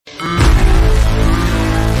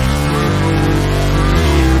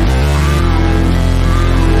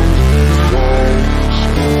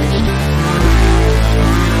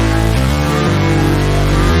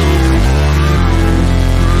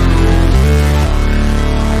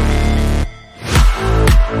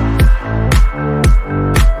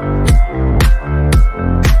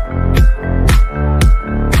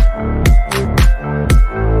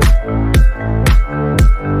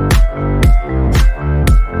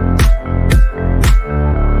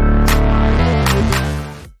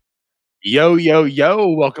Yo, yo, yo.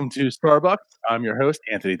 Welcome to Starbucks. I'm your host,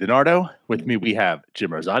 Anthony DiNardo. With me, we have Jim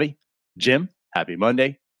Rosati. Jim, happy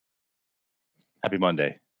Monday. Happy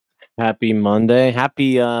Monday. Happy Monday.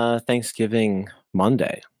 Happy Thanksgiving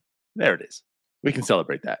Monday. There it is. We can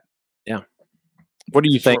celebrate that. Yeah. What are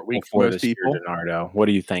you thankful for most this people. year, DiNardo? What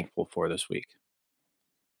are you thankful for this week?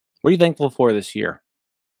 What are you thankful for this year?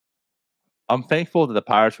 I'm thankful that the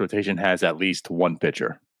Pirates rotation has at least one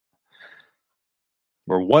pitcher.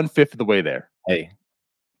 We're 1/5 of the way there. Hey,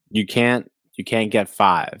 you can't get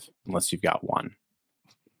 5 unless you've got 1.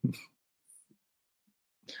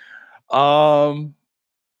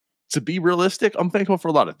 To be realistic, I'm thankful for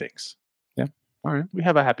a lot of things. Yeah. All right. We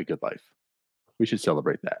have a happy, good life. We should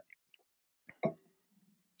celebrate that.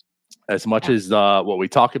 As much as what we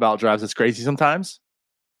talk about drives us crazy sometimes,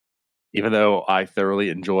 even though I thoroughly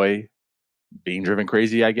enjoy being driven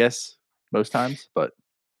crazy, I guess, most times, but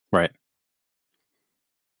Right.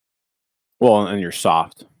 Well, and you're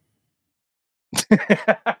soft.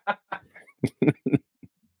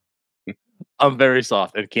 I'm very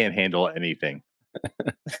soft and can't handle anything.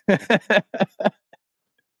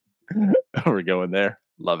 We're going there.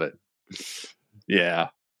 Love it. Yeah.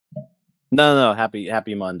 No.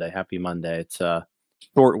 Happy Monday. Happy Monday. It's a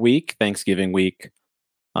short week, Thanksgiving week.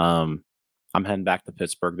 I'm heading back to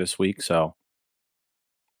Pittsburgh this week, so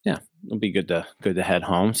yeah, it'll be good to head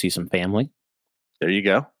home, see some family. There you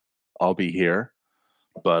go. I'll be here.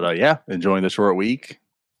 But yeah, enjoying the short week.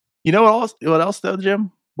 You know what else though,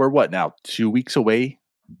 Jim? We're what now? 2 weeks away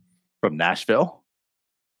from Nashville.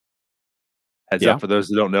 Heads up for those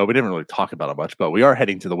who don't know, we didn't really talk about it much, but we are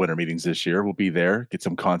heading to the winter meetings this year. We'll be there, get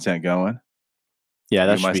some content going. Yeah,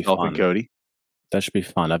 that should be fun. And Cody. That should be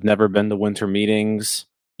fun. I've never been to winter meetings.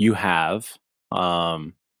 You have.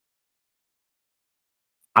 I'm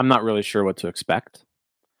not really sure what to expect.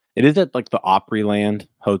 It is at like the Opryland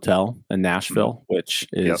Hotel in Nashville, which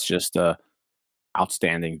is just a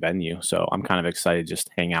outstanding venue. So I'm kind of excited just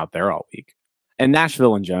to hang out there all week. And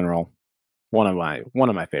Nashville in general, one of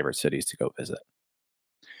my favorite cities to go visit.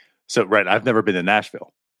 So right, I've never been to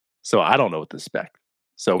Nashville, so I don't know what to expect.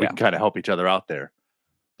 So we can kind of help each other out there.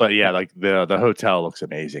 But yeah, like the hotel looks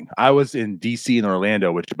amazing. I was in DC and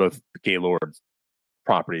Orlando, which are both Gaylord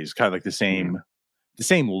properties, kind of like the same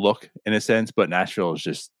look in a sense, but Nashville is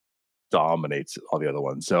just dominates all the other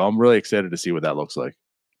ones. So I'm really excited to see what that looks like.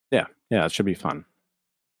 Yeah, it should be fun.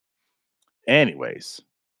 Anyways,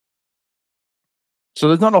 so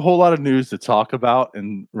there's not a whole lot of news to talk about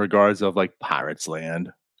in regards of like Pirates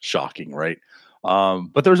land. Shocking, right?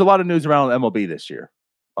 But there's a lot of news around MLB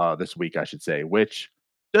this week, I should say, which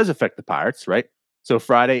does affect the Pirates, right? So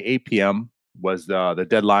Friday, 8 p.m. was the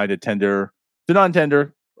deadline to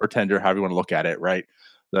non-tender or tender, however you want to look at it, right?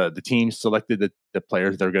 The team selected the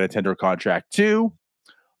players they're going to tender a contract to,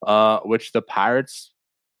 which the Pirates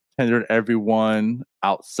tendered everyone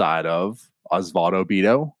outside of Osvaldo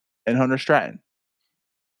Bido and Hunter Stratton.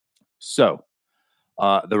 So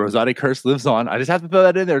the Rosati curse lives on. I just have to throw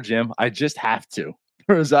that in there, Jim. I just have to.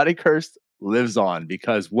 The Rosati curse lives on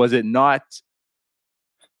because was it not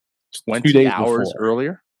 20 hours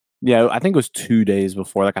earlier? Yeah, I think it was 2 days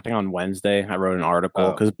before. Like I think on Wednesday, I wrote an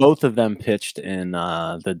article because both of them pitched in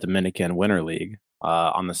the Dominican Winter League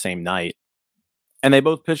on the same night, and they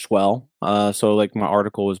both pitched well. So like my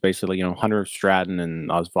article was basically Hunter Stratton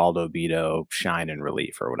and Osvaldo Bido shine in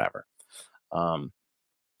relief or whatever.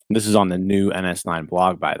 This is on the new NS9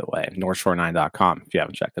 blog, by the way, northshore9.com if you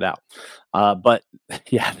haven't checked it out. But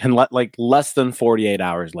yeah, and like less than 48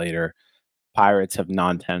 hours later, Pirates have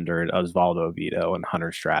non-tendered Osvaldo Bido and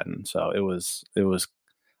Hunter Stratton. So it was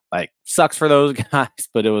like sucks for those guys,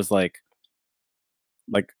 but it was like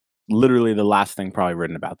literally the last thing probably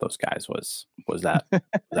written about those guys was that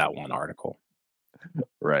that one article.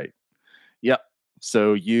 Right. Yep.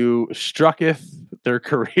 So you strucketh their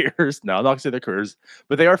careers. No, I'm not going to say their careers,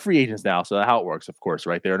 but they are free agents now. So that's how it works, of course,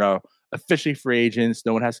 right? They're now officially free agents.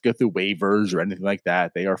 No one has to go through waivers or anything like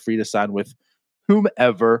that. They are free to sign with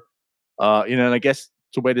whomever. And I guess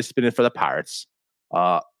it's a way to spin it for the Pirates.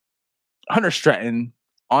 Hunter Stratton,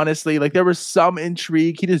 honestly, like there was some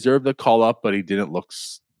intrigue. He deserved the call up, but he didn't look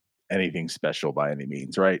anything special by any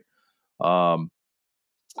means, right? And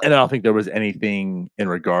I don't think there was anything in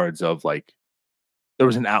regards of like, there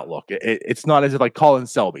was an outlook. It's not as if like Colin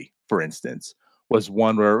Selby, for instance, was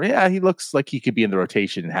one where, he looks like he could be in the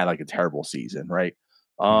rotation and had like a terrible season, right?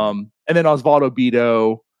 And then Osvaldo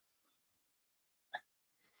Bido,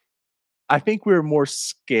 I think we were more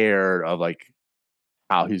scared of like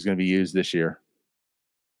how he's going to be used this year.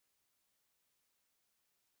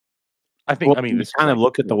 I think, you kind of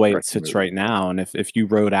look at the way it sits right now, and if you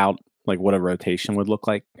wrote out like what a rotation would look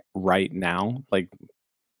like right now, like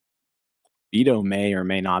Vito may or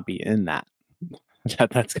may not be in that.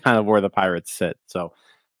 That's kind of where the Pirates sit. So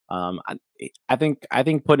I think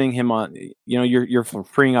putting him on, you're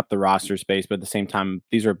freeing up the roster space, but at the same time,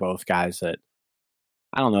 these are both guys that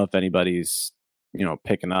I don't know if anybody's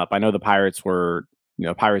picking up. I know the Pirates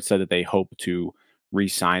Pirates said that they hope to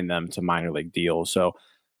re-sign them to minor league deals. So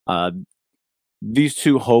uh, these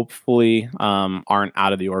two hopefully aren't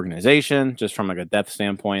out of the organization just from like a depth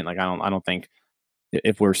standpoint. Like I don't think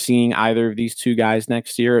if we're seeing either of these two guys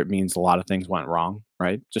next year, it means a lot of things went wrong,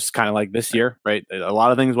 right? Just kind of like this year, right? A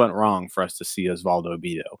lot of things went wrong for us to see Osvaldo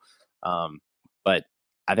Bido. But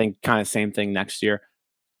I think kind of same thing next year.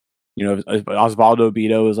 If Osvaldo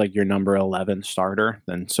Bido is like your number 11 starter,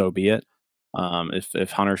 then so be it.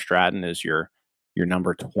 If Hunter Stratton is your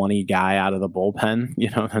number 20 guy out of the bullpen,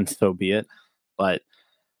 then so be it. But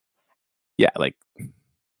yeah, like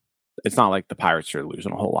it's not like the Pirates are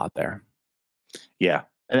losing a whole lot there. Yeah,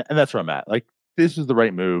 and that's where I'm at. Like, this was the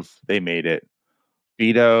right move. They made it.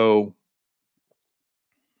 Vito,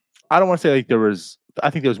 I don't want to say like I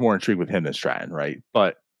think there was more intrigue with him than Stratton, right?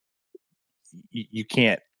 But you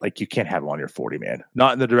can't have him on your 40 man.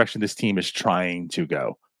 Not in the direction this team is trying to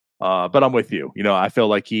go. But I'm with you. I feel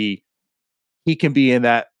like he can be in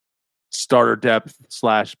that starter depth /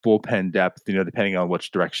 bullpen depth, depending on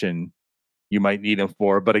which direction you might need him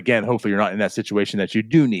for. But again, hopefully you're not in that situation that you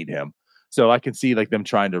do need him. So I can see like them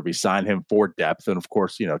trying to resign him for depth. And of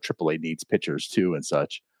course, AAA needs pitchers too and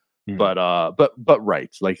such. Mm. But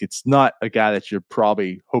right. Like, it's not a guy that you're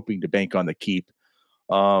probably hoping to bank on the keep.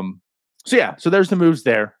 So there's the moves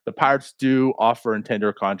there. The Pirates do offer and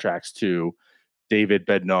tender contracts to David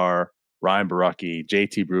Bednar, Ryan Borucki,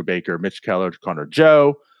 JT Brubaker, Mitch Keller, Connor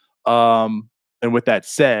Joe. And with that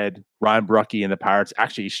said, Ryan Borucki and the Pirates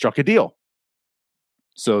actually struck a deal.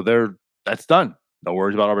 So that's done. No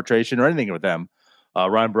worries about arbitration or anything with them.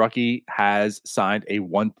 Ryan Borucki has signed a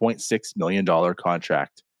 $1.6 million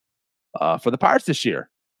contract for the Pirates this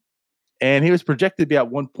year. And he was projected to be at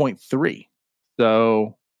 1.3.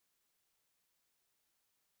 So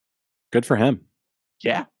good for him.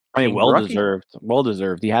 Yeah. I mean, well deserved. Well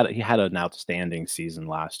deserved. He had an outstanding season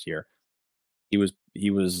last year. He was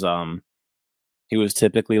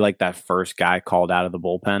typically like that first guy called out of the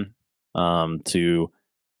bullpen to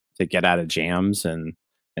get out of jams and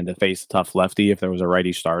to face a tough lefty if there was a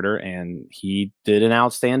righty starter, and he did an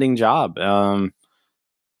outstanding job.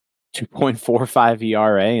 2.45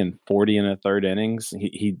 ERA and 40 in the third innings.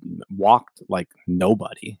 He walked like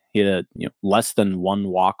nobody. He had less than one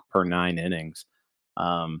walk per 9 innings.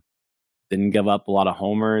 Didn't give up a lot of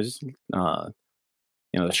homers. The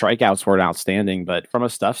strikeouts weren't outstanding, but from a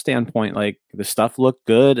stuff standpoint, like the stuff looked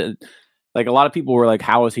good. Like a lot of people were like,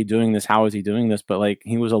 how is he doing this? How is he doing this? But like,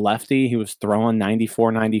 he was a lefty. He was throwing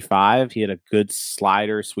 94, 95. He had a good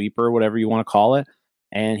slider, sweeper, whatever you want to call it.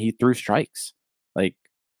 And he threw strikes. Like,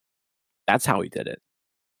 that's how he did it.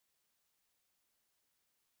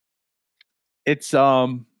 It's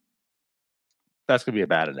that's gonna be a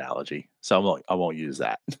bad analogy, so I won't use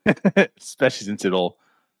that, especially since it'll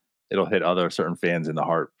hit other certain fans in the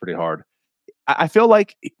heart pretty hard. I feel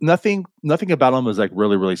like nothing about him is like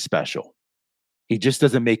really, really special. He just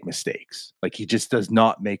doesn't make mistakes. Like, he just does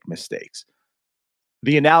not make mistakes.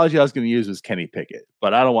 The analogy I was going to use was Kenny Pickett,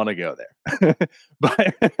 but I don't want to go there.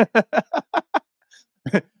 But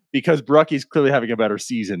because Borucki's clearly having a better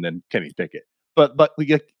season than Kenny Pickett. But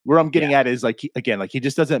where I'm getting at is like, he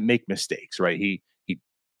just doesn't make mistakes, right? He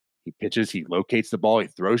pitches, he locates the ball, he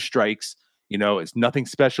throws strikes. It's nothing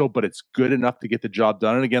special, but it's good enough to get the job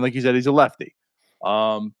done. And again, like you said, he's a lefty.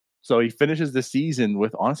 So he finishes the season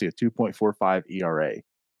with honestly a 2.45 ERA.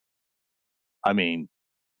 I mean,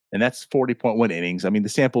 and that's 40.1 innings. I mean, the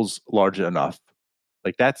sample's large enough.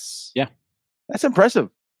 Like, that's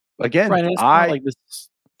impressive. Again, right, I like this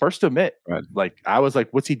first to admit, right. Like, I was like,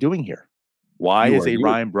 what's he doing here? Why is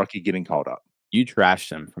Ryan Borucki getting called up? You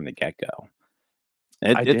trashed him from the get-go.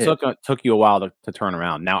 It took you a while to turn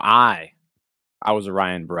around. Now I was a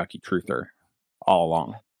Ryan Borucki truther all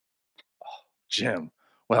along. Oh, Jim,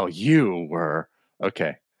 well, you were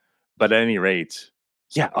okay, but at any rate,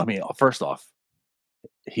 yeah. I mean, first off,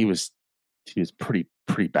 he was pretty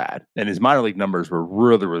bad, and his minor league numbers were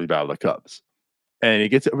really, really bad with the Cubs. And he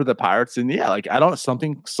gets over the Pirates, and like, I don't know,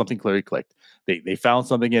 something clearly clicked. They found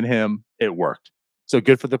something in him. It worked. So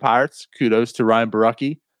good for the Pirates. Kudos to Ryan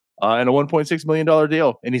Borucki, and a $1.6 million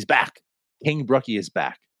deal, and he's back. King Borucki is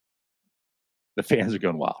back. The fans are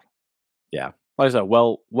going wild. Yeah, like I said,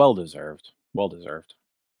 well deserved. Well deserved.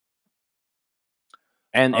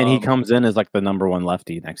 And he comes in as like the number 1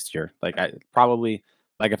 lefty next year. Like, I probably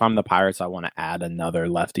Like if I'm the Pirates, I want to add another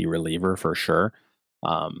lefty reliever for sure.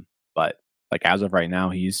 But like as of right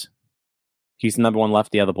now, he's the number one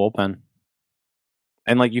lefty out of the bullpen,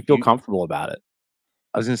 and like you feel You, comfortable about it.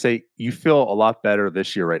 I was going to say, you feel a lot better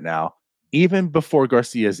this year right now, even before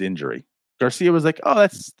Garcia's injury. Garcia was like, oh,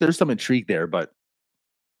 there's some intrigue there, but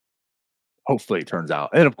hopefully it turns out.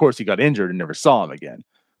 And of course, he got injured and never saw him again.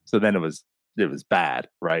 So then it was bad,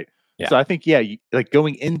 right? Yeah, So I think, yeah, like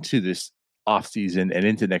going into this off season and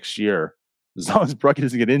into next year, as long as Brucky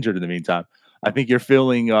doesn't get injured in the meantime, I think you're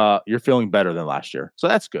feeling better than last year. So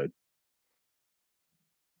that's good.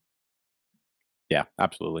 yeah,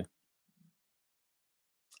 absolutely.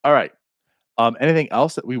 All right. Anything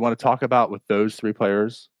else that we want to talk about with those three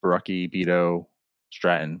players, Brucky, Beto,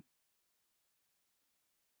 Stratton?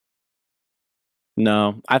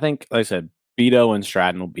 No, I think, like I said, Beto and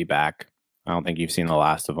Stratton will be back. I don't think you've seen the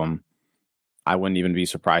last of them. I wouldn't even be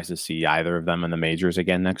surprised to see either of them in the majors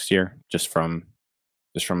again next year, just from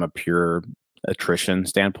a pure attrition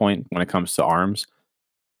standpoint when it comes to arms.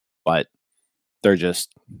 But they're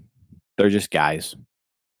just guys.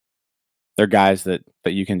 They're guys that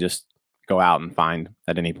you can just go out and find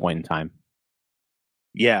at any point in time.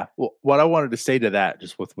 Yeah. Well, what I wanted to say to that,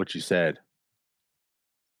 just with what you said,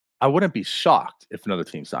 I wouldn't be shocked if another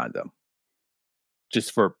team signed them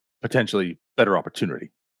just for potentially better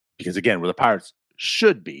opportunity. Because again, where the Pirates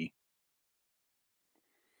should be,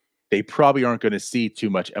 they probably aren't going to see too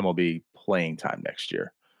much MLB playing time next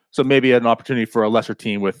year. So maybe an opportunity for a lesser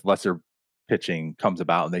team with lesser pitching comes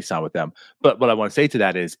about and they sign with them. But what I want to say to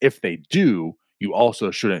that is if they do, you also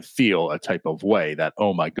shouldn't feel a type of way that,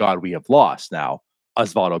 oh my God, we have lost now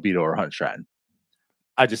Osvaldo Bido or Hunt Stratton.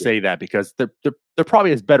 I just say that because there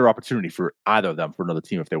probably is better opportunity for either of them for another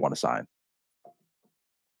team if they want to sign.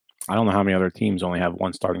 I don't know how many other teams only have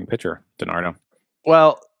one starting pitcher, DiNardo.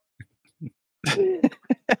 Well,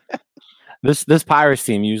 this Pirates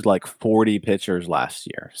team used like 40 pitchers last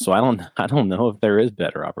year, so I don't know if there is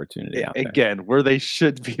better opportunity out there. Again, where they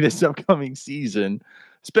should be this upcoming season,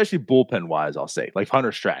 especially bullpen wise, I'll say like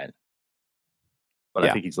Hunter Stratton, but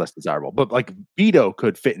I think he's less desirable. But like Beto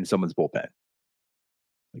could fit in someone's bullpen.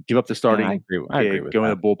 Like, give up the starting, I agree with go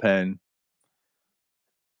that. in the bullpen.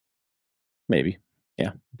 Maybe,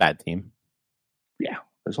 yeah, bad team. Yeah,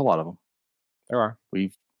 there's a lot of them. There are.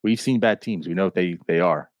 We've seen bad teams. We know what they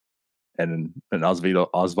are, and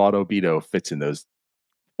Osvaldo Bido fits in those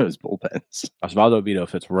bullpens. Osvaldo Bido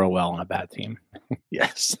fits real well on a bad team.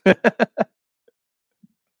 Yes.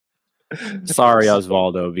 Sorry,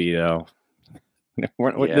 Osvaldo Bido.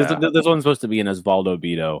 This one's supposed to be an Osvaldo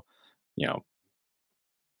Bido,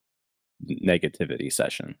 negativity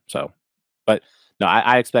session. So, but no,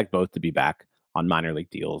 I expect both to be back on minor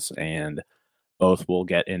league deals, and both will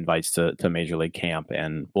get invites to major league camp,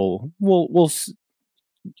 and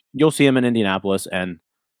you'll see him in Indianapolis. And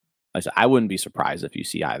like I said, I wouldn't be surprised if you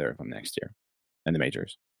see either of them next year in the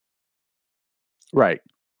majors. Right.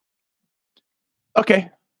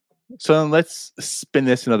 Okay. So then let's spin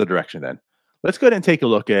this another direction then. Let's go ahead and take a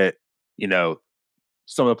look at,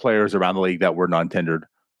 some of the players around the league that were non-tendered.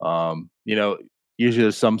 Usually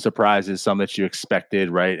there's some surprises, some that you expected,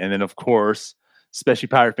 right? And then of course, especially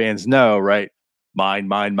Pirate fans know, right? Mine,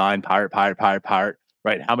 Pirate,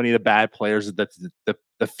 right? How many of the bad players that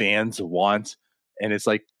the fans want? And it's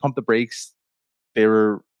like pump the brakes. They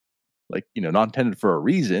were like, non-tendered for a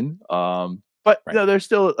reason. But right. There's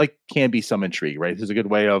still like can be some intrigue, right? There's a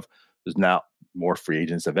good way of there's now more free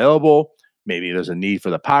agents available. Maybe there's a need for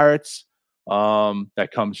the Pirates that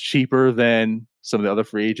comes cheaper than some of the other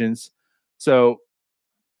free agents. So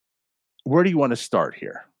where do you want to start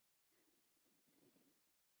here?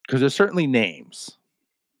 Because there's certainly names.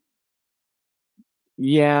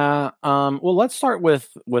 Yeah. Well, let's start with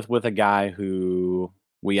a guy who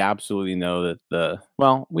we absolutely know that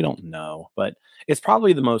we don't know, but it's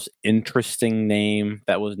probably the most interesting name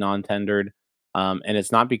that was non-tendered. And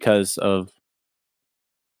it's not because of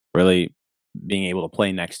really being able to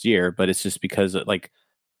play next year, but it's just because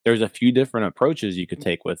there's a few different approaches you could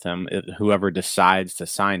take with him, whoever decides to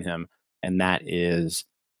sign him, and that is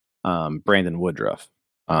Brandon Woodruff.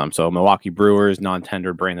 So Milwaukee Brewers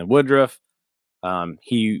non-tendered Brandon Woodruff.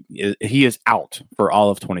 He is out for all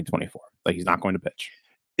of 2024. Like he's not going to pitch.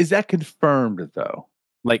 Is that confirmed though?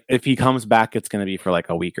 Like if he comes back, it's going to be for like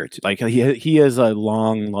a week or two. Like he has a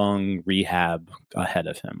long rehab ahead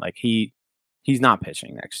of him. Like he's not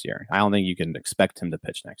pitching next year. I don't think you can expect him to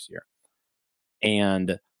pitch next year.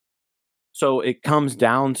 And so it comes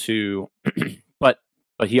down to, but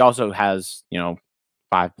he also has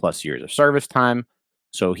 5+ years of service time.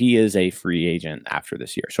 So he is a free agent after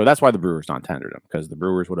this year. So that's why the Brewers non-tendered him, because the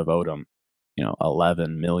Brewers would have owed him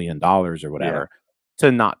 $11 million or Yeah. whatever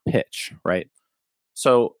to not pitch, right?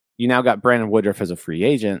 So you now got Brandon Woodruff as a free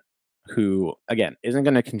agent who, again, isn't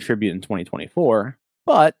going to contribute in 2024,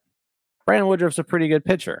 but Brandon Woodruff's a pretty good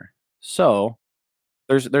pitcher. So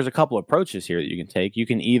there's a couple approaches here that you can take. You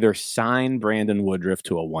can either sign Brandon Woodruff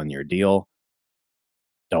to a 1-year deal,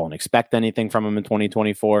 don't expect anything from him in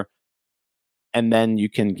 2024, and then you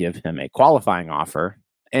can give him a qualifying offer,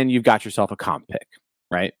 and you've got yourself a comp pick,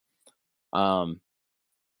 right?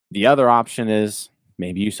 The other option is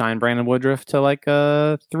maybe you sign Brandon Woodruff to like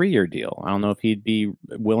a 3-year deal. I don't know if he'd be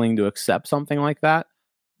willing to accept something like that,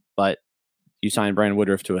 but you sign Brandon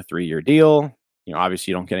Woodruff to a 3-year deal.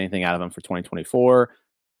 Obviously you don't get anything out of him for 2024,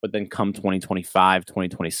 but then come 2025,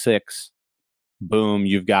 2026, boom,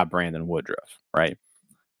 you've got Brandon Woodruff, right?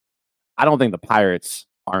 I don't think the Pirates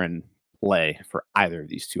are in play for either of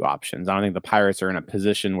these two options. I don't think the Pirates are in a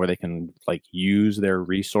position where they can like use their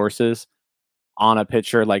resources on a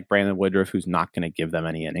pitcher like Brandon Woodruff, who's not going to give them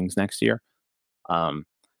any innings next year.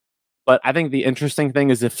 But I think the interesting thing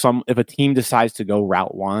is if a team decides to go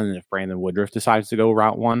route one, and if Brandon Woodruff decides to go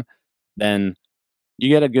route one, then you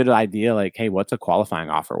get a good idea, like, hey, what's a qualifying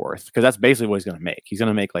offer worth? Because that's basically what he's going to make. He's going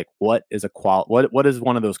to make like what is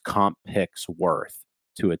one of those comp picks worth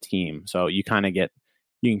to a team? So you can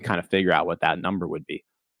kind of figure out what that number would be.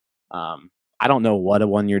 I don't know what a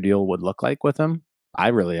 1-year deal would look like with him. I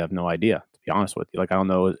really have no idea, to be honest with you. Like, I don't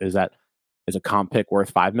know, is a comp pick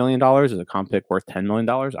worth $5 million? Is a comp pick worth $10 million?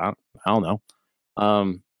 I don't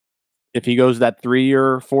know. If he goes that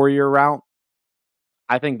 3-year, 4-year route,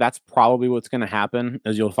 I think that's probably what's going to happen.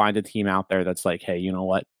 Is you'll find a team out there that's like, hey, you know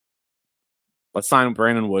what? Let's sign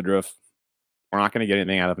Brandon Woodruff. We're not going to get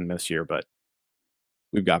anything out of him this year, but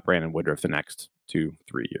we've got Brandon Woodruff the next 2-3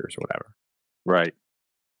 years or whatever. Right.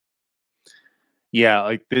 Yeah,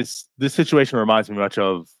 like this situation reminds me much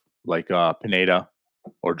of like Pineda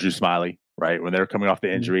or Drew Smiley, right? When they were coming off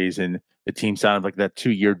the injuries and the team signed like that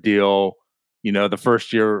 2-year deal. The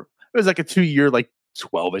first year it was like a 2-year, like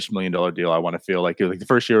 $12-ish million deal. I want to feel like it was like the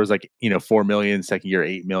first year was like, $4 million, second year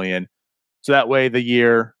 $8 million. So that way the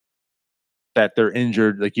year that they're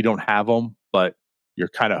injured, like you don't have them, but you're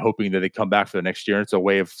kind of hoping that they come back for the next year. And it's a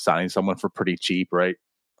way of signing someone for pretty cheap, right?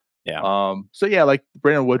 Yeah. So yeah, like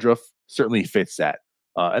Brandon Woodruff certainly fits that.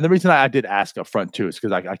 And the reason I did ask up front too is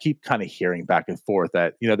because I keep kind of hearing back and forth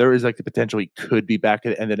that there is like the potential he could be back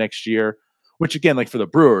at the end of next year, which again, like for the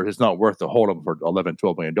Brewers, it's not worth to hold him for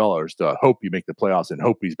 $11-12 million to hope you make the playoffs and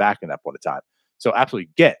hope he's back in that point of time. So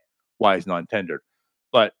absolutely get why he's non-tendered,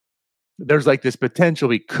 but there's like this potential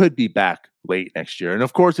he could be back late next year. And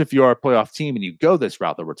of course, if you are a playoff team and you go this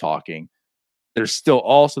route that we're talking, there's still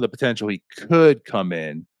also the potential he could come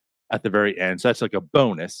in at the very end. So that's like a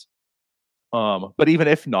bonus. But even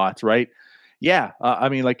if not, right? Yeah, I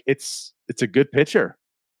mean, like it's a good pitcher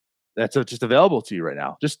that's just available to you right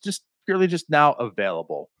now. Just purely just now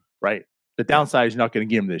available, right? The downside is you're not going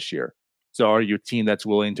to get him this year. So are you a team that's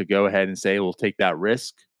willing to go ahead and say, we'll take that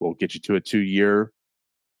risk? We'll get you to a 2-year.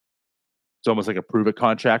 It's almost like a prove it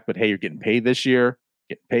contract, but hey, you're getting paid this year,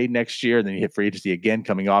 getting paid next year, and then you hit free agency again,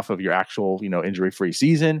 coming off of your actual, injury-free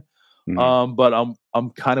season. But I'm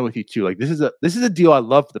kind of with you too. Like this is a deal I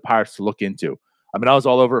love for the Pirates to look into. I mean, I was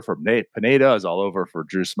all over it for Pineda. I was all over for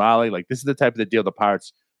Drew Smiley. Like this is the type of the deal the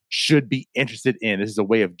Pirates should be interested in. This is a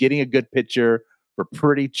way of getting a good pitcher for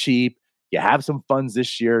pretty cheap. You have some funds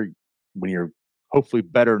this year. When you're hopefully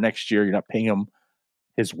better next year, you're not paying him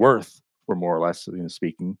his worth for more or less,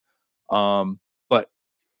 speaking. But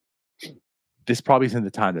this probably isn't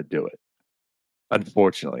the time to do it,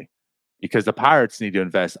 unfortunately, because the Pirates need to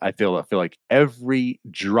invest. I feel like every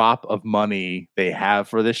drop of money they have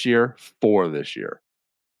for this year.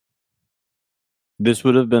 This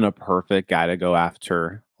would have been a perfect guy to go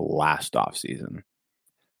after last offseason.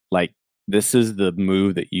 Like, this is the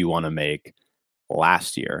move that you want to make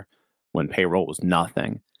last year when payroll was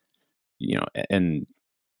nothing, and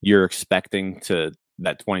you're expecting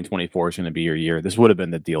that 2024 is going to be your year. This would have been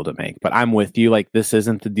the deal to make. But I'm with you. Like, this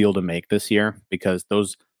isn't the deal to make this year because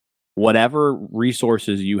whatever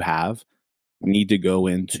resources you have need to go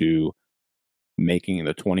into making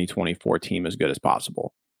the 2024 team as good as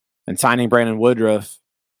possible. And signing Brandon Woodruff,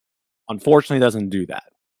 unfortunately, doesn't do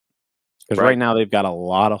that. Because right now they've got a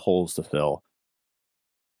lot of holes to fill.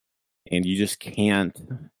 And you just can't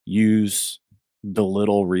use the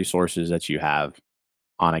little resources that you have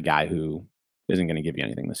on a guy who isn't going to give you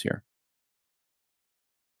anything this year.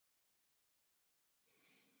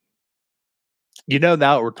 Now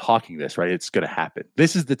that we're talking this, right? It's going to happen.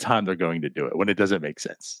 This is the time they're going to do it when it doesn't make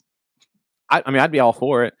sense. I mean, I'd be all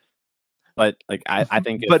for it. but like I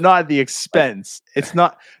think but if not at the like expense. It's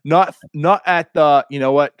not at the, you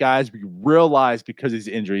know what, guys, we realize because of these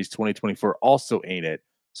injuries, 2024 also ain't it.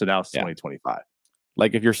 So now it's yeah, 2025.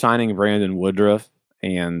 like if you're signing Brandon Woodruff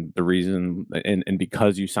and the reason and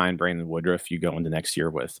because you signed Brandon Woodruff, you go into next year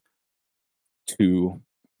with 2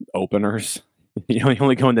 openers. You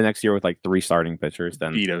only go into next year with like 3 starting pitchers,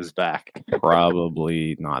 then Vito's back.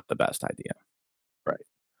 probably not the best idea. Right.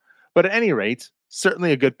 But at any rate,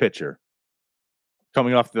 certainly a good pitcher.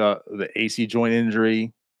 Coming off the AC joint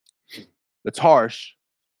injury. It's harsh,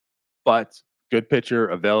 but good pitcher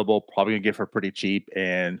available, probably gonna get for pretty cheap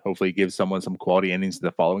and hopefully give someone some quality innings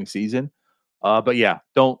the following season. But yeah,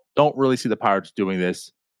 don't really see the Pirates doing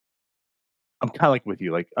this. I'm kind of like with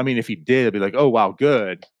you. Like, I mean, if he did, I'd be like, oh wow,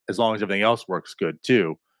 good. As long as everything else works good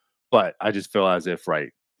too. But I just feel as if,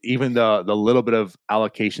 right, even the little bit of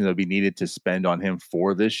allocation that would be needed to spend on him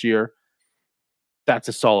for this year, that's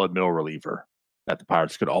a solid middle reliever that the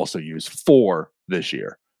Pirates could also use for this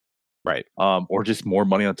year. Right. Or just more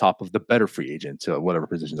money on top of the better free agent to whatever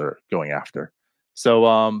position they're going after. So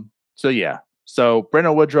yeah. So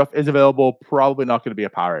Brandon Woodruff is available, probably not going to be a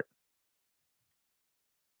Pirate.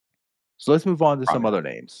 So let's move on to some Probably not. other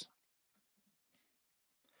names.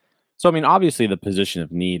 So I mean, obviously the position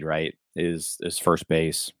of need, right, is first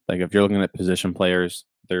base. Like if you're looking at position players,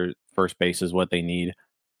 their first base is what they need.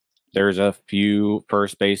 There's a few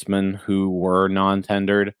first basemen who were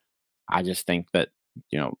non-tendered. I just think that,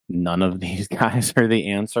 none of these guys are the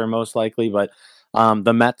answer most likely, but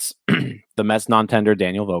the Mets the Mets non-tender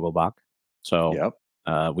Daniel Vogelbach. So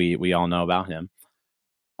Yep. we all know about him.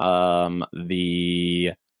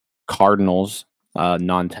 The Cardinals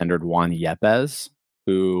non-tendered Juan Yepes,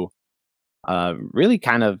 who really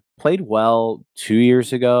kind of played well 2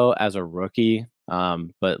 years ago as a rookie,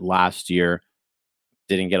 but last year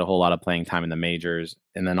didn't get a whole lot of playing time in the majors,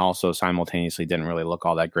 and then also simultaneously didn't really look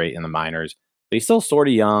all that great in the minors. But he's still sort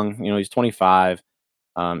of young. He's 25.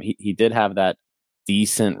 He did have that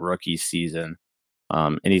decent rookie season,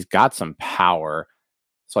 and he's got some power.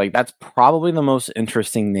 So like that's probably the most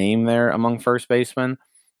interesting name there among first basemen.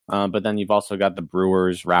 But then you've also got the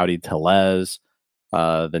Brewers, Rowdy Tellez,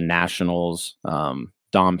 the Nationals,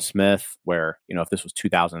 Dom Smith. Where if this was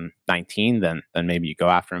 2019, then maybe you go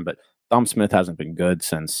after him. But Dom Smith hasn't been good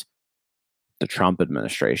since the Trump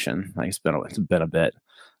administration. Like it's been a bit.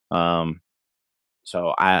 So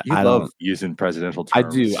You I love don't. using presidential I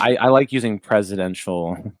do. terms. I like using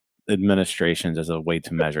presidential administrations as a way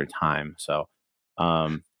to measure time. So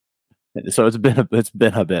it's been a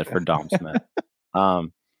bit for Dom Smith.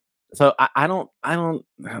 So I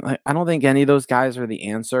don't think any of those guys are the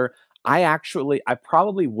answer. I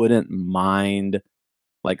probably wouldn't mind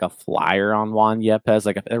like a flyer on Juan Yepes.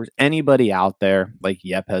 Like if there was anybody out there, like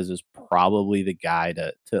Yepes is probably the guy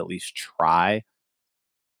to at least try.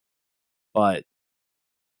 But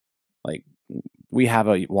like we have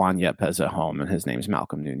a Juan Yepes at home, and his name's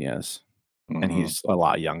Malcolm Nunez, and Mhm. he's a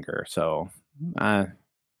lot younger. So, nah,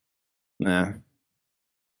 nah,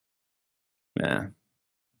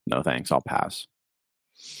 no thanks. I'll pass.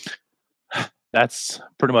 That's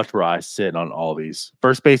pretty much where I sit on all these.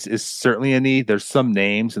 First base is certainly a need. There's some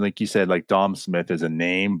names, and like you said, like Dom Smith is a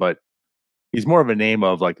name, but he's more of a name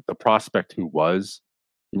of like the prospect who was.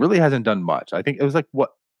 He really hasn't done much. I think it was like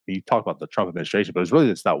what you talk about the Trump administration, but it was really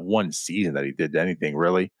just that one season that he did anything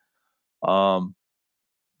really. Um,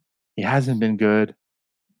 he hasn't been good.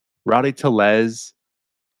 Rowdy Tellez,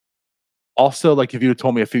 also like if you had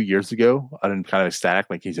told me a few years ago, I'd been kind of ecstatic,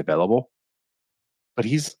 like he's available. But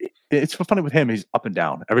it's so funny with him. He's up and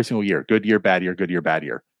down every single year. Good year, bad year, good year, bad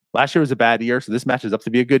year. Last year was a bad year, so this matches up to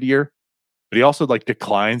be a good year. But he also like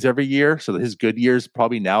declines every year, so his good year is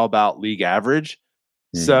probably now about league average.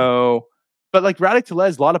 Mhm. So, but like Rowdy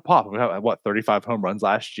Tellez, a lot of pop. We had what 35 home runs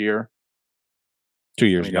last year. 2 I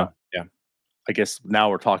years mean, ago, yeah. I guess now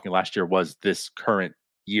we're talking last year was this current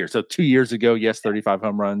year. So 2 years ago, yes, 35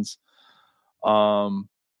 home runs. Um,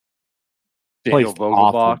 Plays Daniel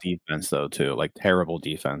awful Vogelbach. defense though too, like terrible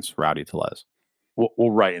defense. Rowdy Tellez.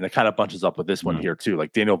 Well, right, and it kind of bunches up with this one Mhm. here too.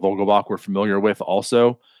 Like Daniel Vogelbach, we're familiar with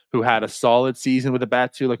also, who had a solid season with a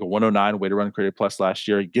bat too, like a 109 way to run created plus last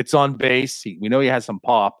year. He gets on base. We know he has some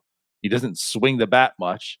pop. He doesn't swing the bat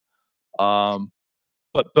much, um,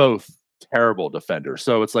 but both terrible defenders.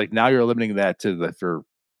 So it's like now you're limiting that to the for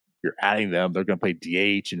you're adding them. They're going to play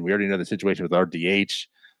DH, and we already know the situation with our DH,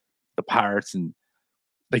 the Pirates, and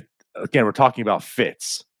like again, we're talking about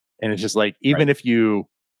fits, and it's just like Right. even if you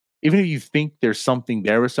think there's something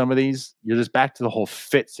there with some of these, you're just back to the whole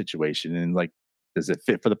fit situation. And like, does it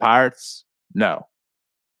fit for the Pirates? No.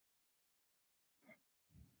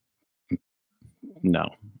 No.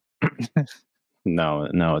 No,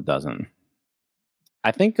 no, it doesn't.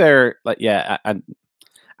 I think they're like, yeah.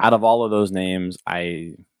 Out of all of those names,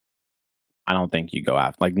 I don't think you go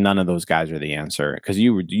after like none of those guys are the answer because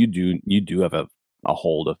you do have a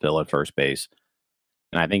hole to fill at first base,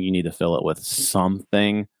 and I think you need to fill it with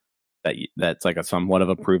something that's like a somewhat of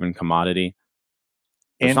a proven commodity.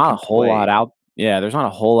 There's And not a can whole lot play. out. Yeah, there's not a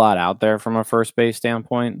whole lot out there from a first base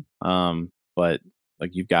standpoint. But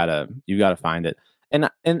like you've got to find it. And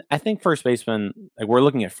I think first baseman, like we're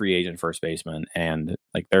looking at free agent first baseman, and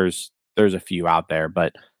like there's a few out there,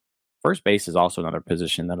 but first base is also another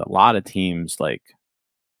position that a lot of teams like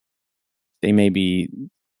they may be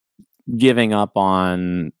giving up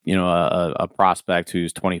on, a prospect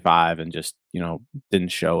who's 25 and just, didn't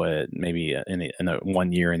show it maybe in a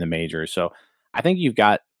 1 year in the majors. So I think you've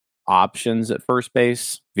got options at first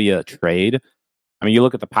base via trade. I mean, you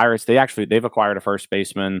look at the Pirates, they've acquired a first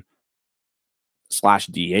baseman slash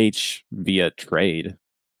DH via trade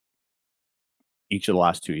each of the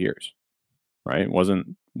last 2 years, right?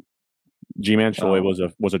 Wasn't G-Man Choi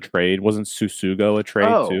Oh, was a trade? Wasn't Susugo a trade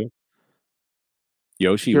oh, too?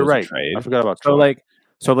 Yoshi you're was a right. I trade. forgot about So Troy. like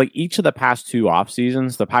so like each of the past 2 off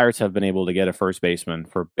seasons, the Pirates have been able to get a first baseman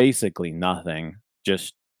for basically nothing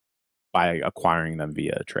just by acquiring them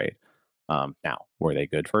via a trade. Now, were they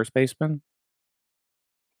good first basemen?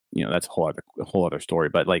 That's a whole other story.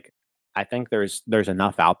 But like I think there's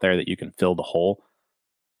enough out there that you can fill the hole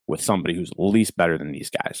with somebody who's at least better than these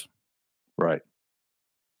guys. Right.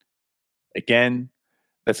 Again,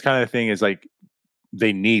 that's kind of the thing is like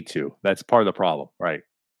they need to. That's part of the problem, right?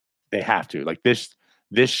 They have to. Like this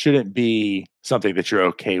shouldn't be something that you're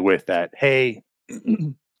okay with that, hey,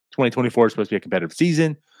 2024 is supposed to be a competitive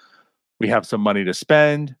season. We have some money to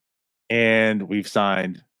spend and we've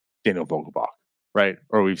signed Daniel Vogelbach, right?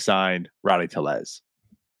 Or we've signed Rowdy Tellez.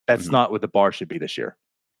 That's Mhm. not what the bar should be this year.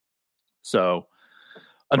 So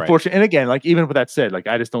Right. unfortunately, and again, like even with that said, like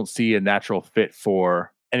I just don't see a natural fit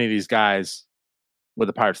for any of these guys where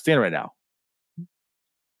the Pirates stand right now.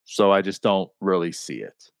 So I just don't really see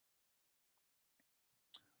it.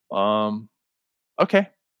 Um, okay.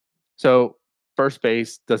 So first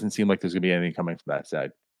base doesn't seem like there's gonna be anything coming from that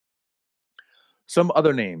side. Some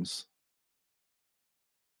other names.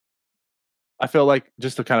 I feel like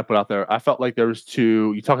just to kind of put out there, I felt like there was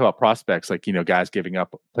two. You talk about prospects, like guys giving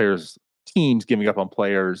up players, teams giving up on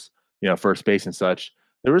players, first base and such.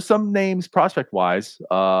 There were some names prospect wise,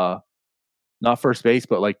 not first base,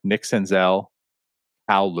 but like Nick Senzel,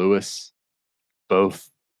 Al Lewis,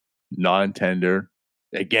 both non-tender.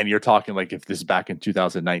 Again, you're talking like if this is back in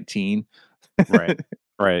 2019. Right.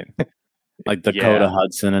 Right. Like Dakota Yeah.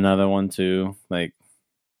 Hudson, another one too. Like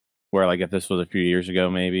where like if this was a few years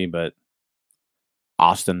ago, maybe, but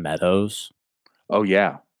Austin Meadows. Oh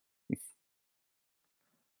yeah.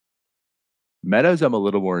 Meadows, I'm a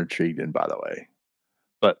little more intrigued in, by the way.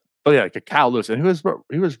 But yeah, like a Kyle Lewis, and he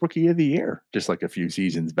was rookie of the year just like a few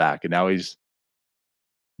seasons back, and now he's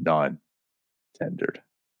non-tendered.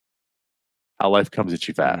 How life comes at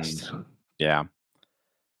you Mm, fast. yeah.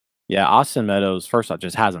 Yeah, Austin Meadows, first off,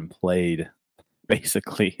 just hasn't played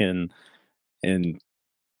basically in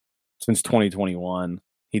since 2021.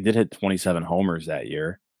 He did hit 27 homers that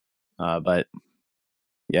year. But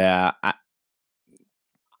yeah,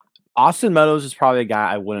 Austin Meadows is probably a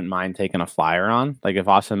guy I wouldn't mind taking a flyer on. Like if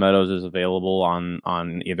Austin Meadows is available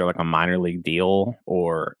on either like a minor league deal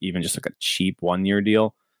or even just like a cheap 1 year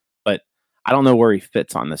deal. But I don't know where he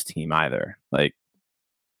fits on this team either. Like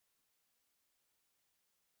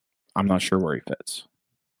I'm not sure where he fits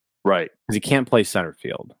Right. because he can't play center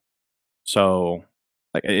field. So,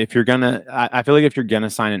 like, if you're gonna, I feel like if you're gonna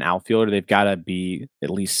sign an outfielder, they've got to be at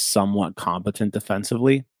least somewhat competent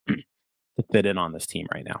defensively to fit in on this team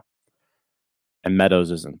right now. And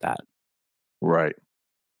Meadows isn't that. Right.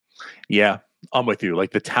 Yeah, I'm with you.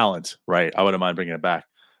 Like the talent, right? I wouldn't mind bringing it back.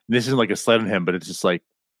 This isn't like a slight on him, but it's just like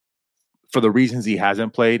for the reasons he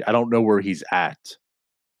hasn't played, I don't know where he's at.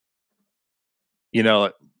 You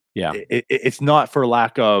know, Yeah, it's not for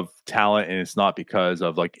lack of talent, and it's not because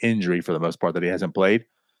of like injury for the most part that he hasn't played.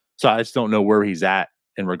 So I just don't know where he's at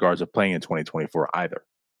in regards of playing in 2024 either.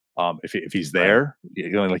 If he's right. there,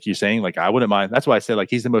 like you're saying, like I wouldn't mind. That's why I said like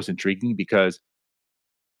he's the most intriguing because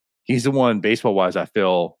he's the one baseball wise I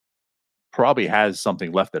feel probably has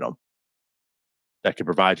something left in him that could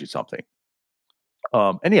provide you something.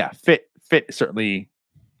 And yeah, fit certainly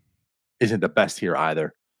isn't the best here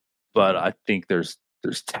either. But Mhm. I think there's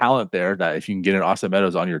talent there that if you can get an Austin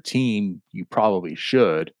Meadows on your team, you probably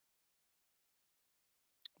should.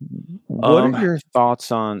 What are Um, your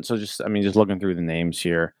thoughts on? So, just I mean, just looking through the names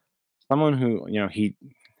here, someone who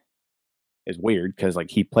is weird because like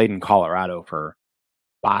he played in Colorado for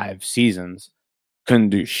 5 seasons, couldn't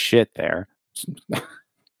do shit there.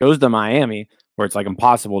 Goes to Miami where it's like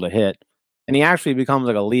impossible to hit, and he actually becomes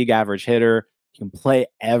like a league average hitter. He can play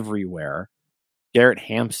everywhere. Garrett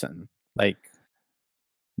Hampson, like,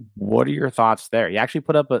 what are your thoughts there? He actually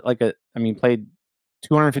put up played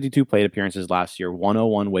 252 plate appearances last year,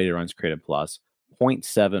 101 weighted runs created plus,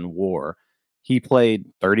 .7 WAR. He played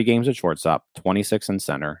 30 games at shortstop, 26 in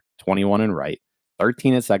center, 21 in right,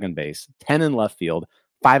 13 at second base, 10 in left field,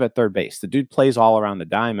 5 at third base. The dude plays all around the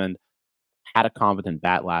diamond. Had a competent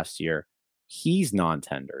bat last year. He's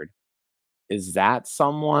non-tendered. Is that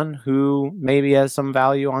someone who maybe has some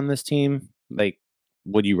value on this team? Like,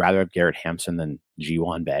 would you rather have Garrett Hampson than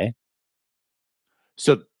G1 Bay?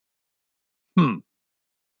 So, Like,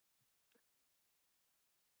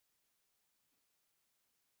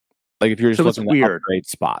 if you're just so it's looking to weird. upgrade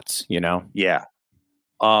spots, you know? Yeah.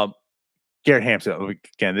 Garrett Hampson,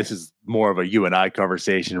 again, this is more of a you and I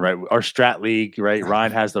conversation, right? Our strat league, right?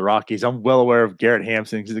 Ryan has the Rockies. I'm well aware of Garrett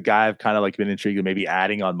Hampson. He's the guy I've kind of like been intrigued with maybe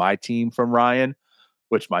adding on my team from Ryan,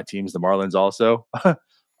 which my team's the Marlins also.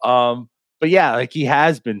 But yeah, like he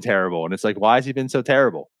has been terrible. And it's like, why has he been so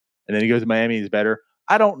terrible? And then he goes to Miami, he's better.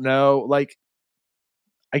 I don't know. Like,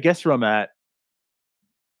 I guess where I'm at,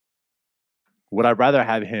 would I rather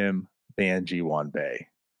have him than G1 Bay?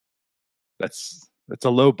 That's a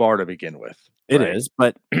low bar to begin with. It right? is,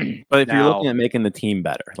 but if you're looking Now, at making the team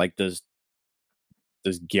better, like does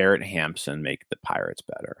Garrett Hampson make the Pirates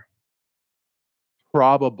better?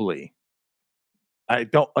 probably. I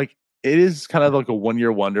don't like it is kind of like a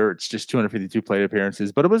 1-year wonder. It's just 252 plate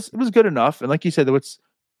appearances, but it was good enough. And like you said,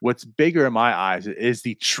 what's bigger in my eyes is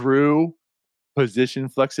the true position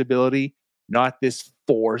flexibility, not this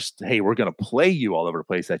forced, hey, we're going to play you all over the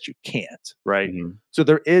place that you can't, right? Mhm. So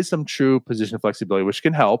there is some true position flexibility, which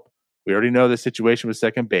can help. We already know the situation with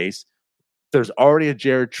second base. There's already a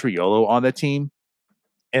Jared Triolo on the team.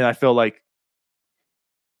 And I feel like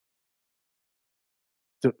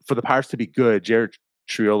for the Pirates to be good, Jared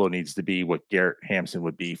Triolo needs to be what Garrett Hampson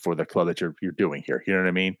would be for the club that you're doing here. You know what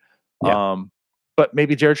I mean? Yeah. But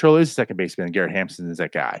maybe Jared Triolo is a second baseman and Garrett Hampson is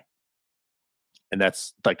that guy. And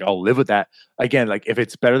that's like, I'll live with that. Again, like if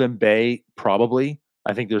it's better than Bay, probably.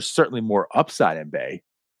 I think there's certainly more upside in Bay.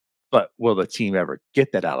 But will the team ever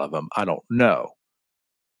get that out of him? I don't know.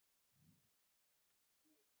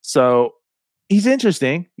 So he's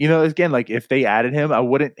interesting. You know, again, like if they added him, I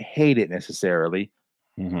wouldn't hate it necessarily.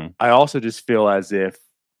 Mhm. I also just feel as if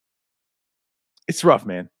it's rough,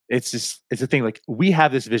 man. It's a thing. Like we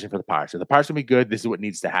have this vision for the Pirates. If the Pirates gonna be good, this is what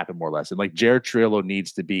needs to happen more or less. And like Jared Trillo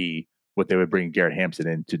needs to be what they would bring Garrett Hampson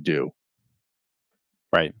in to do.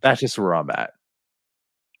 Right. That's just where I'm at.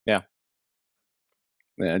 Yeah.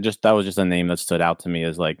 Yeah, that was just a name that stood out to me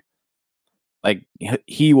as like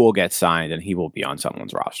he will get signed and he will be on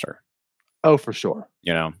someone's roster. Oh, for sure.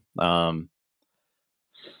 You know.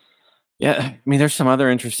 Yeah, I mean, there's some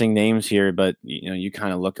other interesting names here, but you know, you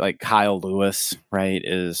kind of look like Kyle Lewis, right?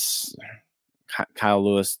 Kyle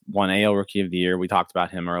Lewis won AL Rookie of the Year. We talked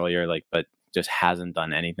about him earlier, like, but just hasn't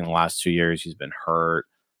done anything the last 2 years. He's been hurt.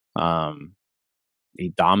 He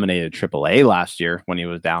dominated AAA last year when he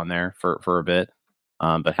was down there for a bit,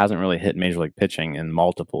 but hasn't really hit Major League pitching in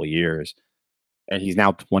multiple years. And he's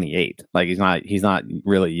now 28. Like he's not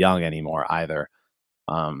really young anymore either.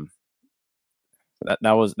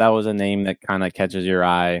 That was a name that kind of catches your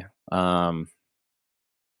eye. Yeah,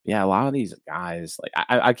 a lot of these guys, like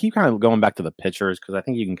I keep kind of going back to the pitchers because I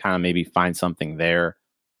think you can kind of maybe find something there.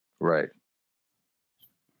 Right.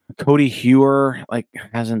 Cody Hewer, like,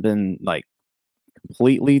 hasn't been like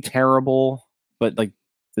completely terrible, but like,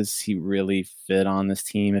 does he really fit on this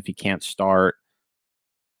team if he can't start?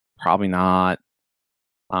 Probably not.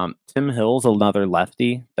 Tim Hill's another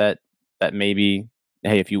lefty that maybe,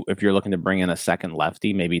 hey, if you're looking to bring in a second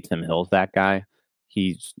lefty, maybe Tim Hill's that guy.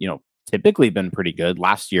 He's, you know, typically been pretty good.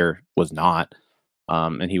 Last year was not,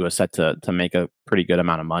 and he was set to make a pretty good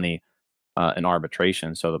amount of money in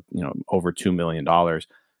arbitration. So you know, over $2 million.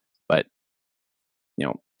 But you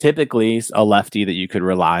know, typically a lefty that you could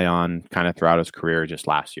rely on kind of throughout his career. Just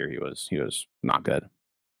last year, he was not good.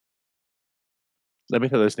 Let me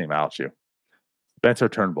throw this name out to you. Spencer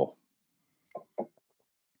Turnbull.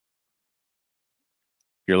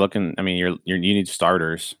 You're looking. I mean, you need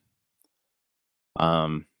starters.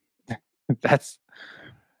 That's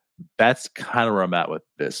kind of where I'm at with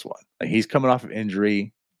this one. Like he's coming off of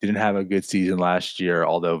injury. Didn't have a good season last year,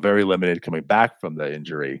 although very limited coming back from the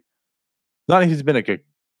injury. Not he's been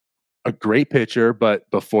a great pitcher, but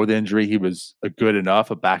before the injury, he was a good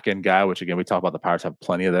enough, a back end guy, which again, we talk about the Pirates have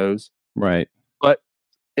plenty of those. Right. But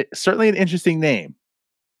It's certainly an interesting name,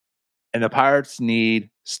 and the Pirates need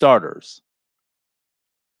starters.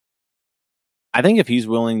 I think if he's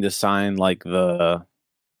willing to sign like the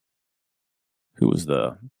who was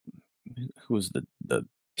the the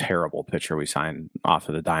terrible pitcher we signed off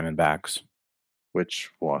of the Diamondbacks, Which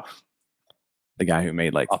one? the guy who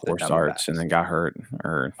made like Off the 4 starts and Diamondbacks. then got hurt,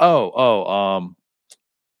 or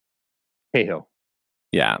Cahill.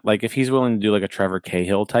 yeah, like if he's willing to do like a Trevor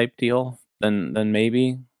Cahill type deal, then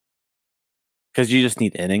maybe, because you just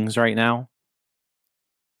need innings right now.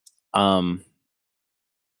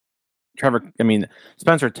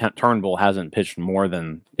 Spencer Turnbull hasn't pitched more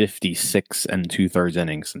than 56 and 2/3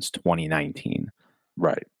 innings since 2019.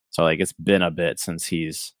 Right. So like it's been a bit since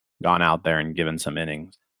he's gone out there and given some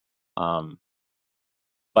innings.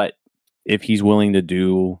 But if he's willing to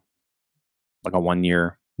do like a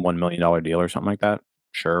 1-year, $1 million deal or something like that,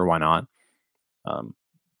 sure, why not?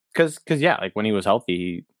 Because yeah, like when he was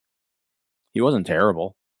healthy, he wasn't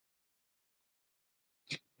terrible.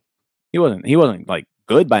 He wasn't like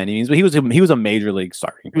good by any means, but he was a major league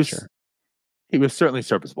starting pitcher. He was certainly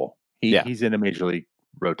serviceable. He's in a major league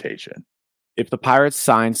rotation. If the Pirates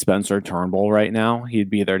signed Spencer Turnbull right now, he'd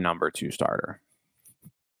be their number 2 starter.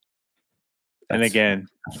 And again,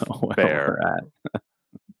 fair.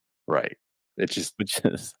 Right. It's just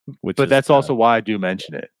but that's also why I do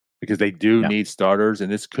mention it, because they do need starters,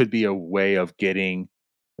 and this could be a way of getting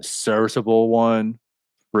a serviceable one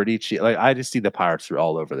pretty cheap. Like I just see the Pirates are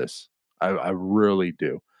all over this. I really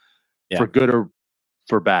do. Yeah. For good or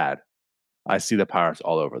for bad, I see the Pirates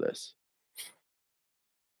all over this.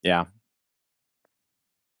 Yeah.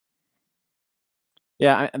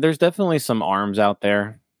 Yeah, there's definitely some arms out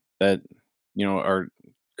there that,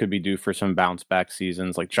 could be due for some bounce back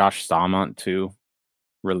seasons, like Josh Staumont too,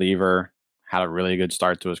 reliever, had a really good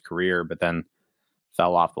start to his career, but then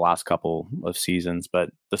fell off the last couple of seasons. But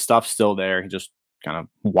the stuff's still there. He just kind of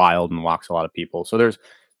wild and walks a lot of people. So there's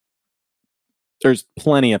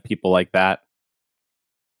plenty of people like that.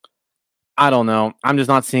 I don't know. I'm just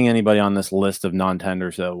not seeing anybody on this list of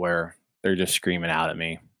non-tenders though where they're just screaming out at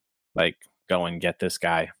me, like, go and get this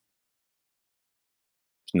guy.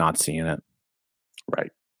 Not seeing it.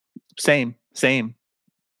 Right. Same.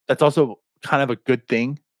 That's also kind of a good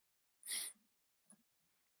thing.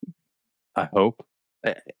 I hope.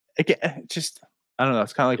 Again, just, I don't know.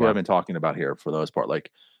 It's kind of like what I've been talking about here for the most part. Like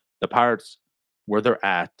the Pirates, where they're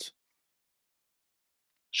at,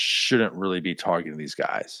 shouldn't really be targeting these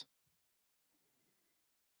guys.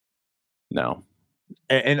 No.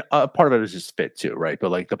 And part of it is just fit too, right?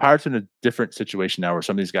 But like the Pirates are in a different situation now where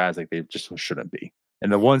some of these guys, like they just shouldn't be.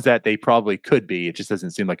 And the ones that they probably could be, it just doesn't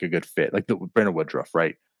seem like a good fit. Like the Brandon Woodruff,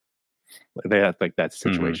 right? They have like that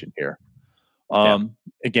situation here.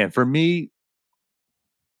 Again, for me,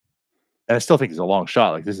 and I still think it's a long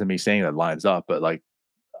shot. Like this isn't me saying that lines up, but like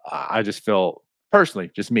I just feel personally,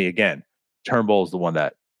 just me again, Turnbull is the one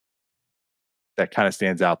that kind of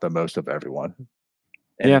stands out the most of everyone.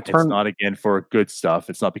 And it's not again for good stuff.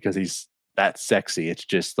 It's not because he's that sexy. It's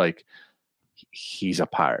just like he's a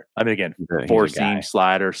Pirate. I mean, again, 4-seam,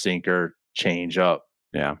 slider, sinker, change up.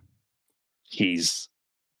 Yeah. He's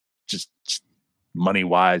just money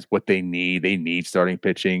wise, what they need. They need starting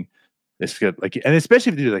pitching. It's good. Like, and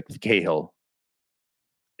especially if they do like Cahill.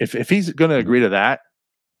 If he's going to agree to that,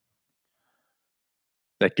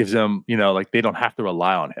 that gives them, like they don't have to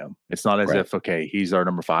rely on him. It's not as if, okay, he's our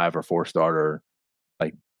number 5 or 4 starter.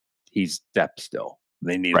 Like he's depth still.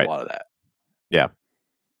 They need a lot of that. Yeah.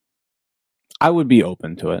 I would be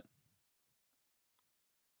open to it.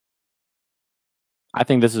 I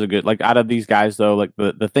think this is a good, like out of these guys though, like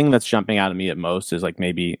the thing that's jumping out at me at most is like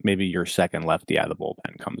maybe your second lefty out of the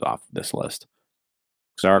bullpen comes off this list.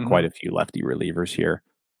 Because there are quite a few lefty relievers here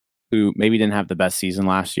who maybe didn't have the best season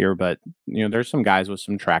last year, but there's some guys with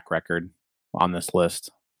some track record on this list.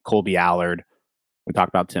 Colby Allard. We talked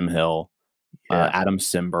about Tim Hill. Adam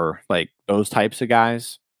Simber, like those types of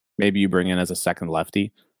guys, maybe you bring in as a second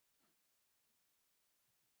lefty.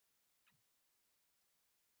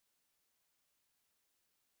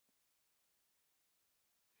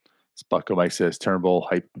 Bucko Mike says Turnbull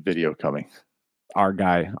hype video coming. Our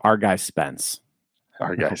guy Spence.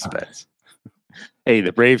 Our guy Spence. Hey,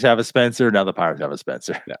 the Braves have a Spencer. Now the Pirates have a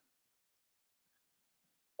Spencer.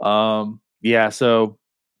 Yeah. So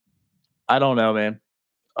I don't know, man.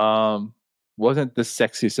 Wasn't the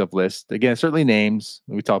sexiest of list. Again, certainly names.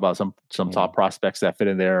 We talk about some top prospects that fit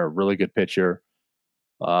in there. A really good pitcher.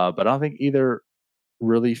 But I don't think either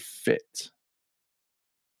really fit.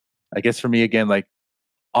 I guess for me, again, like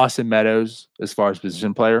Austin Meadows, as far as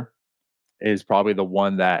position player, is probably the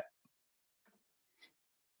one that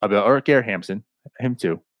or Garrett Hampson. him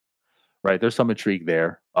too. Right, there's some intrigue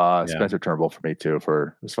there. Spencer Turnbull for me too,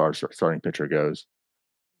 for as far as starting pitcher goes.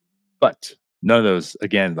 But none of those,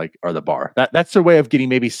 again, like are the bar. That's their way of getting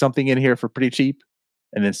maybe something in here for pretty cheap,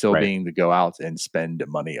 and then still Right. being to go out and spend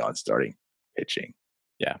money on starting pitching.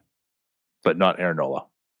 Yeah. But not Aaron Nola.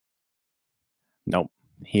 Nope.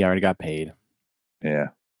 He already got paid. Yeah.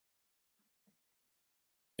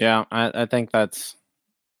 Yeah, I think that's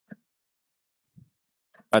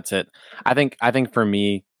it. I think for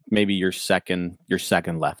me, maybe your second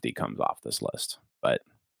lefty comes off this list, but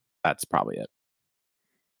that's probably it.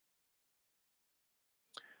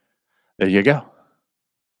 There you go.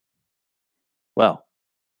 Well,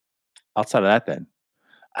 outside of that, then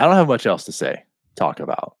I don't have much else to say. Talk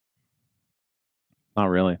about. Not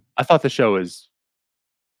really. I thought the show was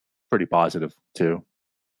pretty positive too.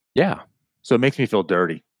 Yeah. So it makes me feel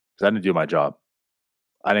dirty because I didn't do my job.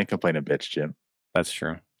 I didn't complain a bitch, Jim. That's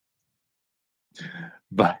true.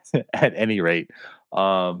 But at any rate,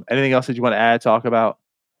 anything else that you want to add, talk about?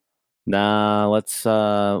 Nah, let's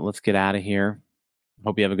get out of here.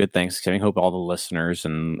 Hope you have a good Thanksgiving. Hope all the listeners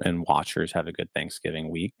and watchers have a good Thanksgiving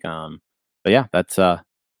week. But yeah, that's I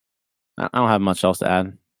don't have much else to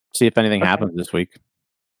add. See if anything happens this week.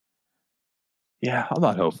 Yeah, I'm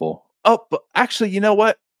not hopeful. Oh, but actually, you know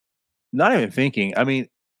what? Not even thinking. I mean,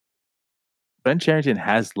 Ben Cherington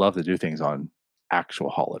has loved to do things on actual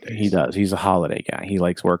holidays. He does. He's a holiday guy. He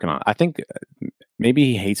likes working on. I think maybe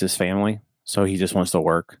he hates his family, so he just wants to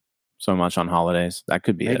work so much on holidays. That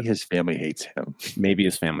could be Maybe it. his family hates him. Maybe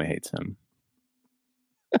his family hates him,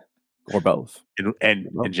 or both. And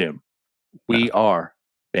Jim, we are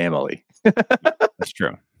family. That's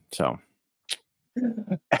true. So.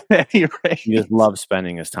 At any rate. He just loves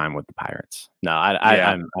spending his time with the Pirates. No,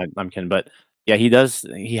 I'm kidding, but yeah, he does.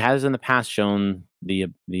 He has in the past shown the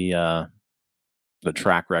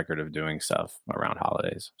track record of doing stuff around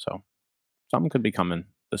holidays. So something could be coming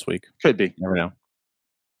this week. Could be. You never know.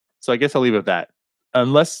 So I guess I'll leave it at that.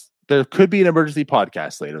 Unless there could be an emergency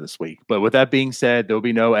podcast later this week. But with that being said, there will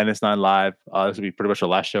be no NS9 Live. This will be pretty much the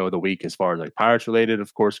last show of the week as far as like Pirates related.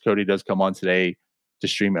 Of course, Cody does come on today to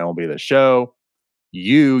stream MLB The Show.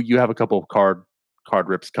 You have a couple of card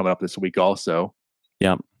rips coming up this week also.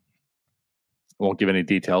 Yeah. Won't give any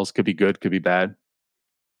details. Could be good, could be bad.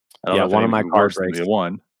 One of my card breaks.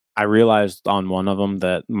 One. I realized on one of them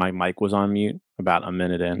that my mic was on mute about a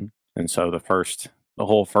minute in, and so the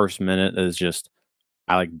whole first minute is just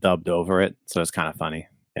I like dubbed over it, so it's kind of funny.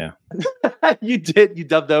 Yeah. You did? You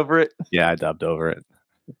dubbed over it? Yeah, I dubbed over it.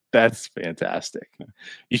 That's fantastic.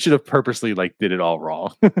 You should have purposely like did it all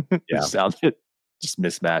wrong. Yeah. Sounded just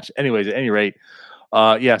mismatched. Anyways, at any rate,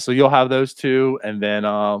 yeah, so you'll have those two, and then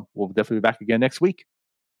we'll definitely be back again next week.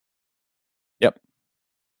 Yep.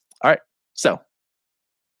 All right. So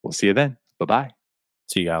we'll see you then. Bye-bye.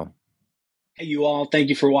 See you all. Hey, you all. Thank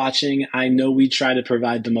you for watching. I know we try to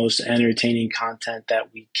provide the most entertaining content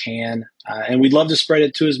that we can, and we'd love to spread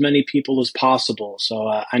it to as many people as possible. So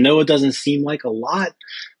I know it doesn't seem like a lot,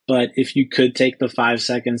 but if you could take the 5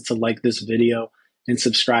 seconds to like this video and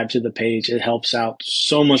subscribe to the page, it helps out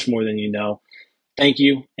so much more than you know. Thank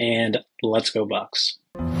you, and let's go Bucks.